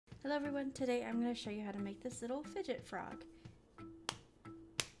Hello everyone, today I'm going to show you how to make this little fidget frog.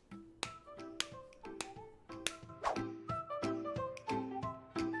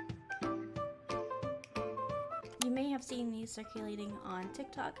 You may have seen these circulating on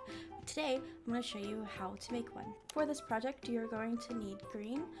TikTok, but today I'm going to show you how to make one. For this project you're going to need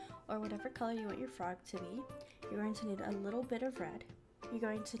green or whatever color you want your frog to be. You're going to need a little bit of red. You're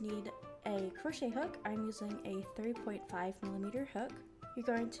going to need a crochet hook. I'm using a 3.5mm hook. You're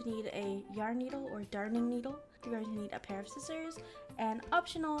going to need a yarn needle or darning needle. You're going to need a pair of scissors and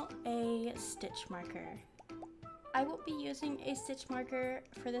optional a stitch marker. I won't be using a stitch marker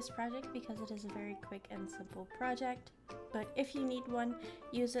for this project because it is a very quick and simple project, but if you need one,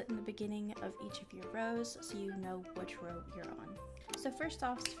 use it in the beginning of each of your rows so you know which row you're on. So first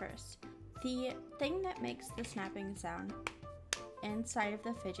off first, the thing that makes the snapping sound inside of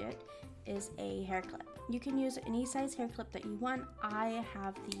the fidget is a hair clip. You can use any size hair clip that you want. I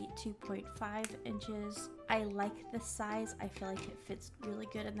have the 2.5 inches. I like this size. I feel like it fits really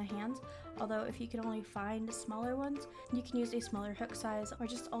good in the hands. Although if you can only find smaller ones, you can use a smaller hook size or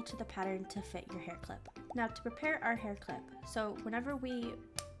just alter the pattern to fit your hair clip. Now to prepare our hair clip, so whenever we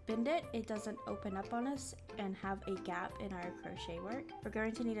bend it, it doesn't open up on us and have a gap in our crochet work. We're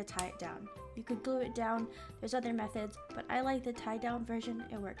going to need to tie it down. You could glue it down, there's other methods, but I like the tie down version,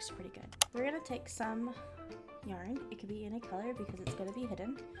 it works pretty good. We're going to take some yarn, it could be any color because it's going to be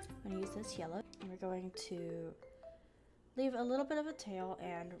hidden. I'm going to use this yellow, and we're going to leave a little bit of a tail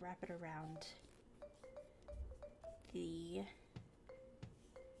and wrap it around the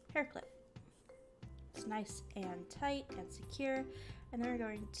hair clip. It's nice and tight and secure, and then we're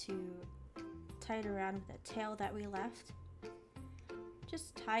going to tie it around with the tail that we left.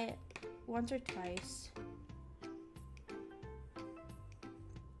 Just tie it once or twice,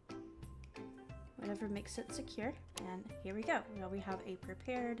 whatever makes it secure, and here we go. Now we have a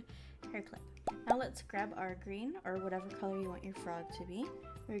prepared hair clip. Now let's grab our green or whatever color you want your frog to be.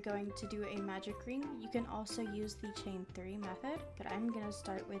 We're going to do a magic green. You can also use the chain 3 method, but I'm going to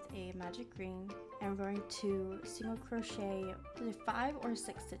start with a magic green, and we're going to single crochet 5 or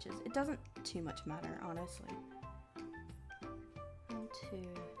 6 stitches. It doesn't too much matter, honestly. 1, 2,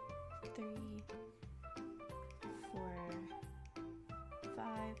 3, 4, 5.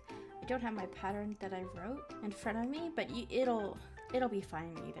 I don't have my pattern that I wrote in front of me, but it'll be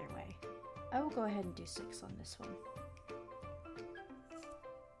fine either way. I will go ahead and do 6 on this one.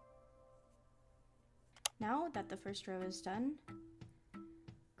 Now that the first row is done, I'm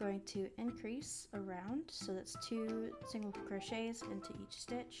going to increase around, so that's 2 single crochets into each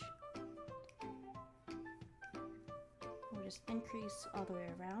stitch. We'll just increase all the way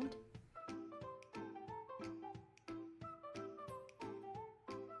around.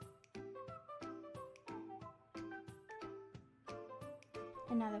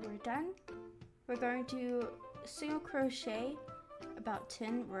 And now that we're done, we're going to single crochet about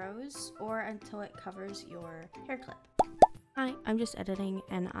 10 rows or until it covers your hair clip. Hi, I'm just editing,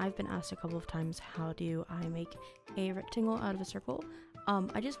 and I've been asked a couple of times how do I make a rectangle out of a circle.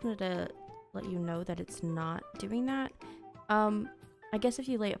 I just wanted to let you know that it's not doing that. I guess if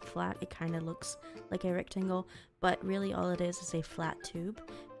you lay it flat, it kind of looks like a rectangle, but really all it is a flat tube,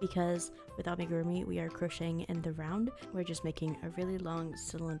 because with amigurumi we are crocheting in the round. We're just making a really long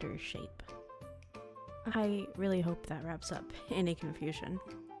cylinder shape. I really hope that wraps up any confusion.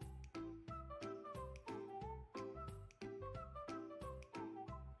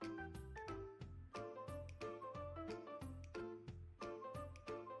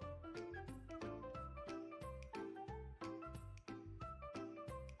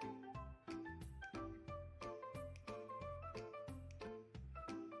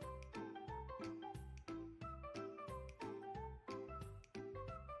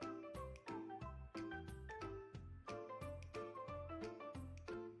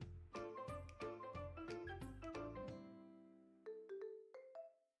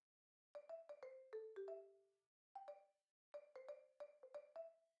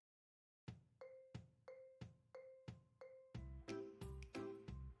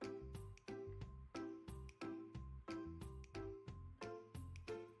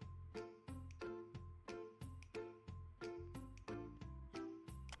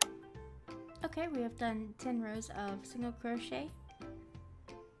 Okay, we have done 10 rows of single crochet,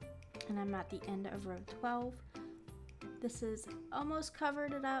 and I'm at the end of row 12. This is almost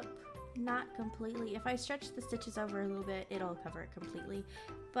covered it up, not completely. If I stretch the stitches over a little bit, it'll cover it completely.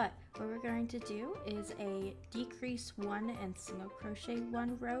 But what we're going to do is a decrease 1 and single crochet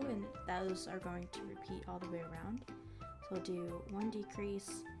 1 row, and those are going to repeat all the way around. So we'll do 1 decrease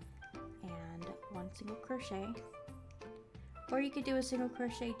and 1 single crochet. Or you could do a single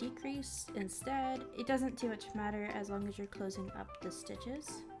crochet decrease instead. It doesn't too much matter as long as you're closing up the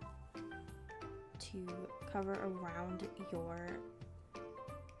stitches to cover around your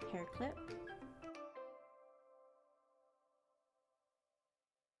hair clip.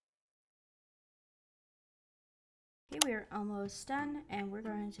 Okay, we're almost done, and we're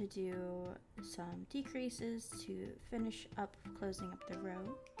going to do some decreases to finish up closing up the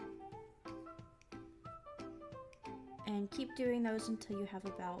row. And keep doing those until you have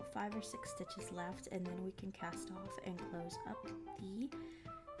about 5 or 6 stitches left, and then we can cast off and close up the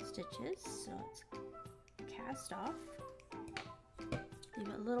stitches. So let's cast off.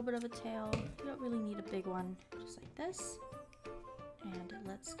 Leave a little bit of a tail. You don't really need a big one, just like this. And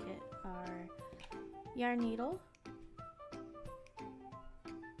let's get our yarn needle.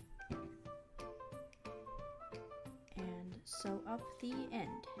 And sew up the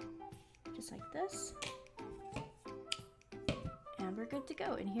end, just like this. And we're good to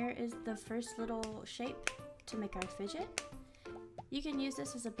go. And here is the first little shape to make our fidget. You can use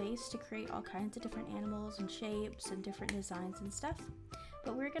this as a base to create all kinds of different animals and shapes and different designs and stuff.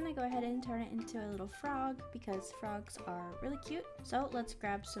 But we're gonna go ahead and turn it into a little frog because frogs are really cute. So let's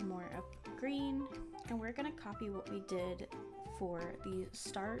grab some more of green, and we're gonna copy what we did for the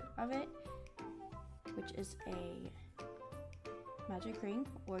start of it, which is a magic ring,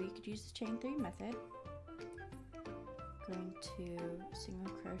 or you could use the chain 3 method. Going to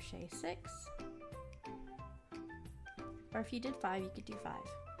single crochet 6, or if you did 5, you could do 5.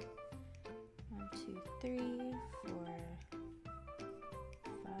 1, 2, 3, 4,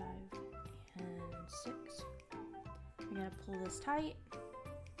 5, and 6. We're gonna pull this tight.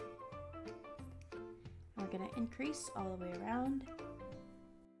 We're gonna increase all the way around.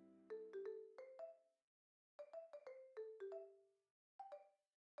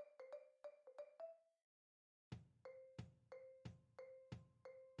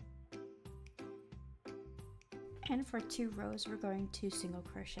 And for 2 rows, we're going to single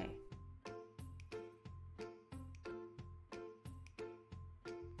crochet.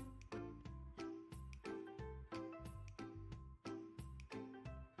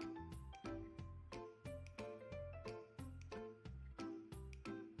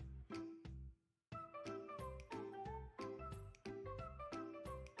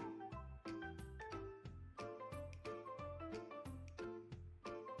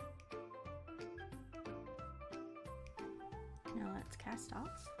 Now let's cast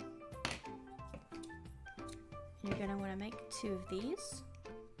off. You're gonna wanna make 2 of these.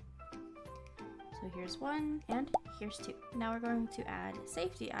 So here's 1 and here's 2. Now we're going to add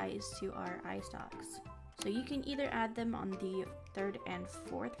safety eyes to our eye stalks. So you can either add them on the 3rd and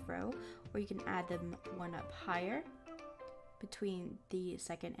 4th row, or you can add them one up higher between the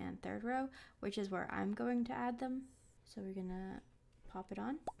 2nd and 3rd row, which is where I'm going to add them. So we're gonna pop it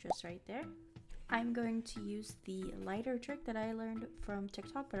on just right there. I'm going to use the lighter trick that I learned from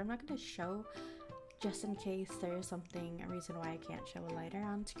TikTok, but I'm not going to show just in case there's a reason why I can't show a lighter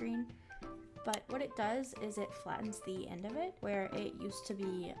on screen. But what it does is it flattens the end of it, where it used to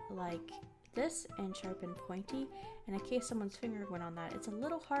be like this and sharp and pointy, and in case someone's finger went on that, it's a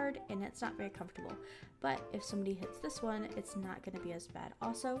little hard and it's not very comfortable. But if somebody hits this one, it's not going to be as bad.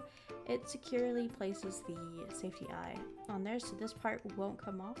 Also, it securely places the safety eye on there, so this part won't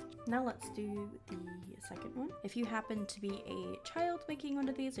come off. Now let's do the second one. If you happen to be a child making one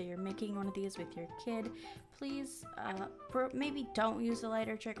of these, or you're making one of these with your kid, please maybe don't use the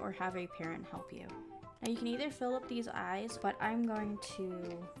lighter trick or have a parent help you. Now you can either fill up these eyes, but I'm going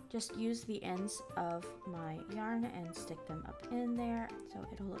to just use the ends of my yarn and stick them up in there, so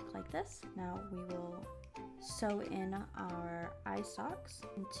it'll look like this. Now we will sew in our eye stalks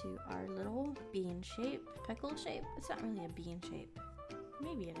into our little bean shape, pickle shape. It's not really a bean shape.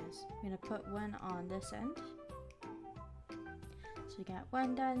 Maybe it is. I'm gonna put one on this end. So we got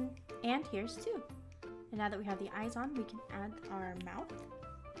 1 done, and here's 2. And now that we have the eyes on, we can add our mouth.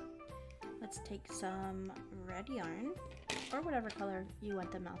 Let's take some red yarn, or whatever color you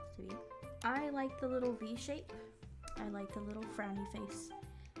want the mouth to be. I like the little V shape. I like the little frowny face,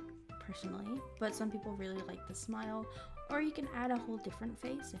 personally, but some people really like the smile, or you can add a whole different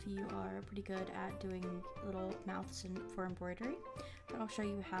face if you are pretty good at doing little mouths for embroidery. But I'll show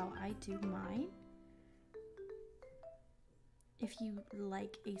you how I do mine. If you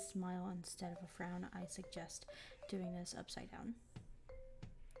like a smile instead of a frown, I suggest doing this upside down.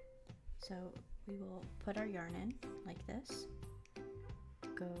 So we will put our yarn in like this,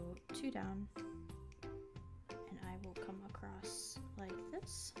 go 2 down, and I will come across like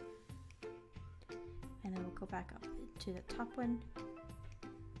this, and then we'll go back up to the top one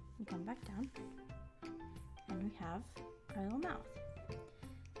and come back down, and we have our little mouth.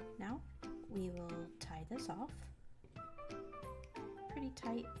 Now we will tie this off pretty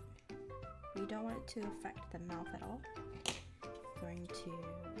tight. We don't want it to affect the mouth at all. Going to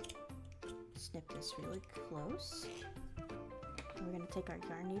snip this really close. And we're going to take our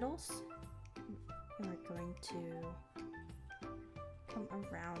yarn needles and we're going to come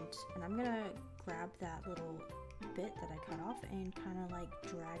around, and I'm going to grab that little bit that I cut off and kind of like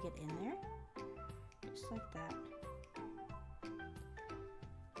drag it in there, just like that,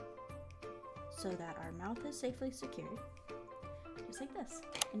 so that our mouth is safely secured, just like this.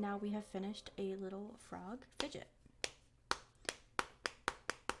 And now we have finished a little frog fidget.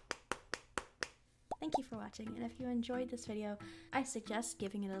 Thank you for watching, and if you enjoyed this video, I suggest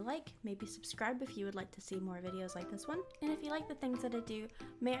giving it a like, maybe subscribe if you would like to see more videos like this one, and if you like the things that I do,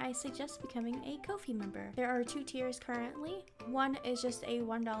 may I suggest becoming a Ko-fi member. There are 2 tiers currently. One is just a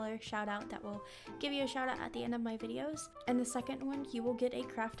 $1 shout out that will give you a shout out at the end of my videos, and the second one, you will get a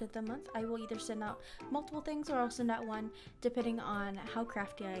craft of the month. I will either send out multiple things or I'll send out one depending on how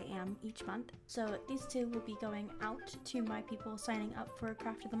crafty I am each month. So these 2 will be going out to my people signing up for a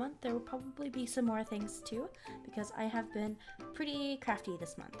craft of the month. There will probably be some more things too, because I have been pretty crafty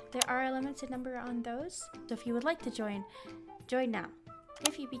this month. There are a limited number on those, so if you would like to join now.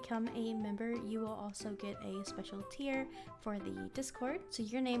 If you become a member, you will also get a special tier for the Discord, so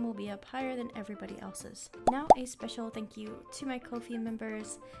your name will be up higher than everybody else's. Now a special thank you to my Ko-fi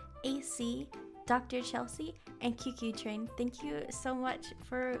members, AC, Dr. Chelsea, and QQ Train. Thank you so much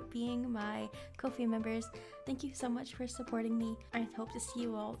for being my Ko-fi members. Thank you so much for supporting me. I hope to see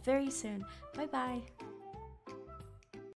you all very soon. Bye bye.